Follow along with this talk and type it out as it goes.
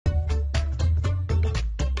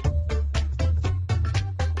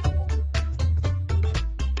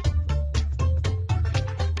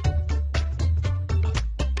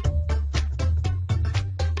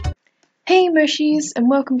Moshis, and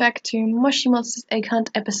welcome back to Moshi Monsters Egg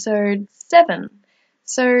Hunt episode 7.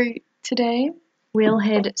 So today we'll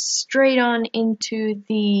head straight on into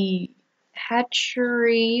the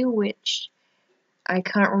hatchery, which I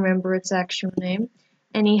can't remember its actual name.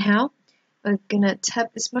 Anyhow, we're gonna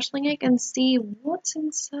tap this mushling egg and see what's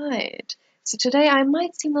inside. So today I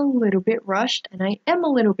might seem a little bit rushed, and I am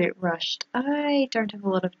a little bit rushed. I don't have a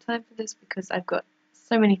lot of time for this because I've got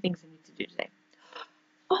so many things I need to do today.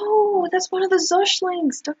 Oh, that's one of the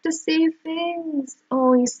Zoshlings! Dr. Things!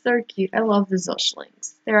 Oh, he's so cute. I love the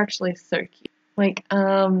Zoshlings. They're actually so cute. Like,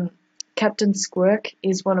 Captain Squirk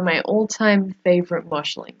is one of my all-time favorite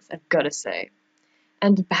Moshlings, I've gotta say.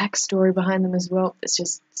 And the backstory behind them as well. There's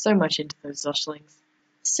just so much into those Zoshlings.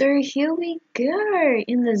 So here we go,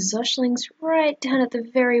 in the Zoshlings, right down at the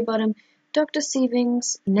very bottom, Dr.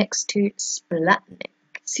 Things next to Splatnik.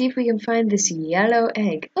 See if we can find this yellow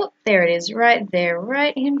egg. Oh, there it is, right there,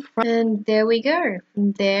 right in front. And there we go.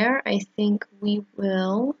 From there, I think we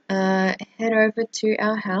will head over to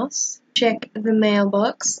our house, check the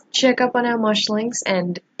mailbox, check up on our moshlings,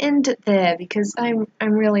 and end it there because I'm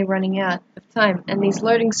really running out of time. And these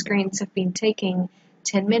loading screens have been taking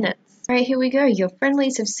 10 minutes. Alright, here we go. Your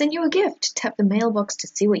friendlies have sent you a gift. Tap the mailbox to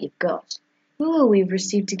see what you've got. Ooh, we've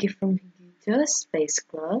received a gift from Yuta, Space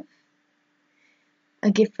Glove. A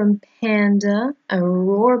gift from Panda, a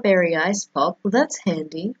Rawberry Ice Pop, well that's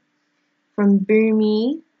handy. From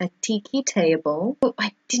Boomy, a Tiki Table. Oh,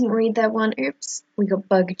 I didn't read that one, oops. We got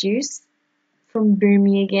Bug Juice. From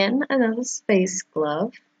Boomy again, another Space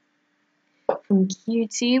Glove. From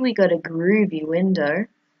Cutie, we got a Groovy Window.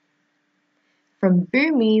 From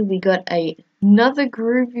Boomy, we got another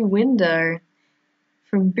Groovy Window.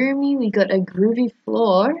 From Boomy, we got a Groovy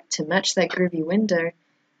Floor to match that Groovy Window.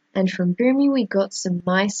 And from Boomy, we got some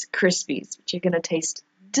nice Crispies, which are going to taste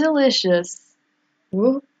delicious.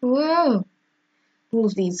 Whoa, whoa. All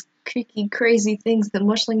of these kooky, crazy things that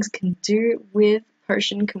moshlings can do with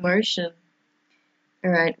potion commotion.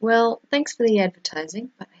 Alright, well, thanks for the advertising,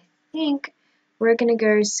 but I think we're going to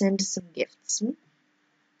go send some gifts.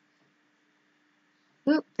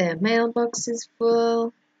 Oop, their mailbox is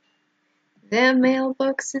full. Their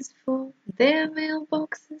mailbox is full. Their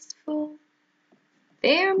mailbox is full.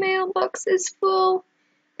 Their mailbox is full.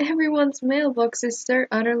 Everyone's mailbox is so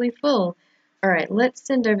utterly full. Alright, let's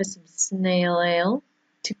send over some snail ale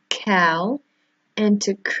to Cal, and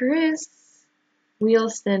to Chris we'll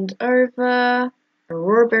send over a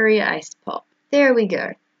Rawberry Ice Pop. There we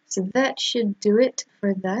go. So that should do it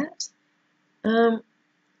for that. Of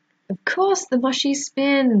course, the Moshi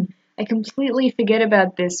Spin. I completely forget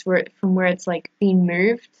about this from where it's like been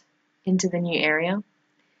moved into the new area.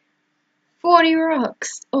 40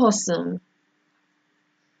 rocks! Awesome!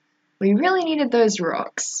 We really needed those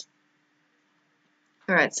rocks.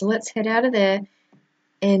 Alright, so let's head out of there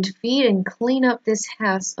and feed and clean up this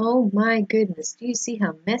house. Oh my goodness, do you see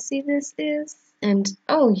how messy this is? And,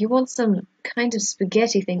 oh, you want some kind of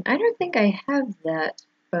spaghetti thing. I don't think I have that,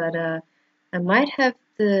 but I might have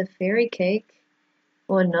the fairy cake.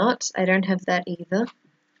 Or not, I don't have that either.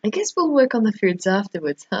 I guess we'll work on the foods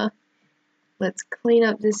afterwards, huh? Let's clean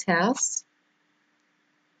up this house.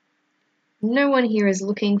 No one here is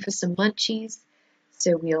looking for some munchies,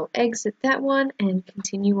 so we'll exit that one and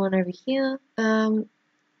continue on over here.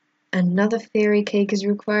 Another fairy cake is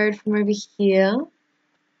required from over here,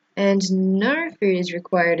 and no food is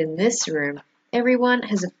required in this room. Everyone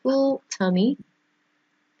has a full tummy.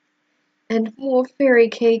 And more fairy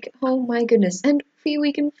cake, oh my goodness, and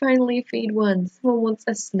we can finally feed one. Someone wants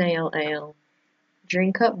a snail ale.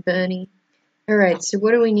 Drink up, Bernie. Alright, so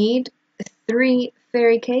what do we need? 3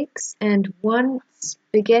 fairy cakes and 1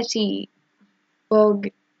 spaghetti bog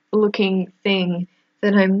looking thing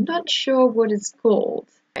that I'm not sure what it's called.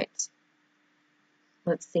 Right.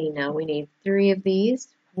 Let's see now. We need 3 of these.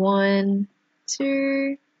 1,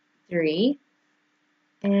 2, 3.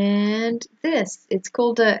 And this. It's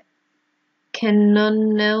called a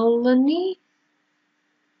cannellini.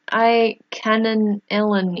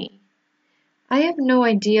 Cannellini. I have no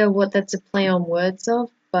idea what that's a play on words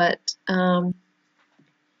of, but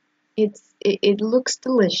it looks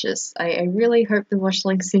delicious. I really hope the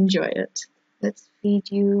moshlings enjoy it. Let's feed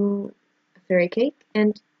you a fairy cake.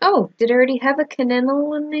 And, oh, did I already have a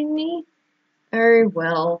cannellini? Oh,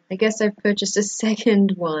 well, I guess I've purchased a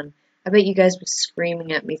second one. I bet you guys were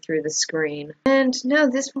screaming at me through the screen. And now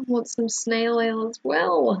this one wants some snail ale as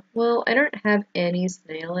well. Well, I don't have any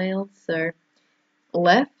snail ale, so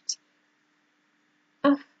left.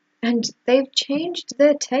 Oh, and they've changed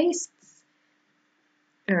their tastes.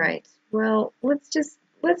 Alright, well, let's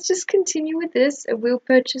just continue with this, and we'll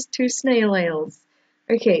purchase 2 snail ales.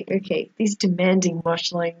 Okay, these demanding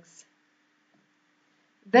moshlings.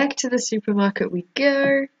 Back to the supermarket we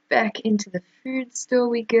go, back into the food store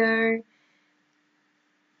we go.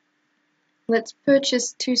 Let's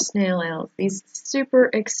purchase 2 snail ales, these super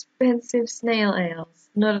expensive snail ales,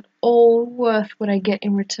 not at all worth what I get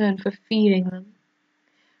in return for feeding them.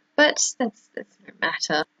 But that's no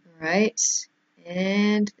matter. Alright,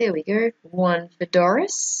 and there we go, 1 for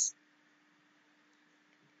Doris,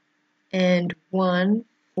 and 1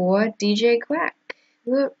 for DJ Quack.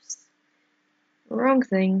 Whoops. Wrong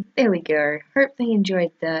thing. There we go. Hope they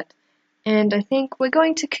enjoyed that. And I think we're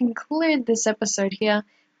going to conclude this episode here.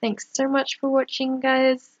 Thanks so much for watching,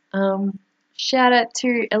 guys. Shout out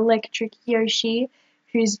to Electric Yoshi,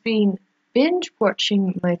 who's been binge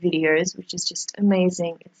watching my videos, which is just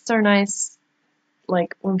amazing. It's so nice,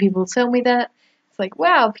 like, when people tell me that. It's like,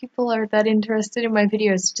 wow, people are that interested in my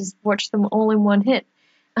videos, just watch them all in one hit.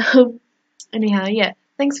 Anyhow, yeah,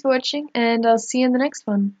 thanks for watching, and I'll see you in the next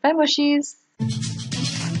one. Bye, Moshis!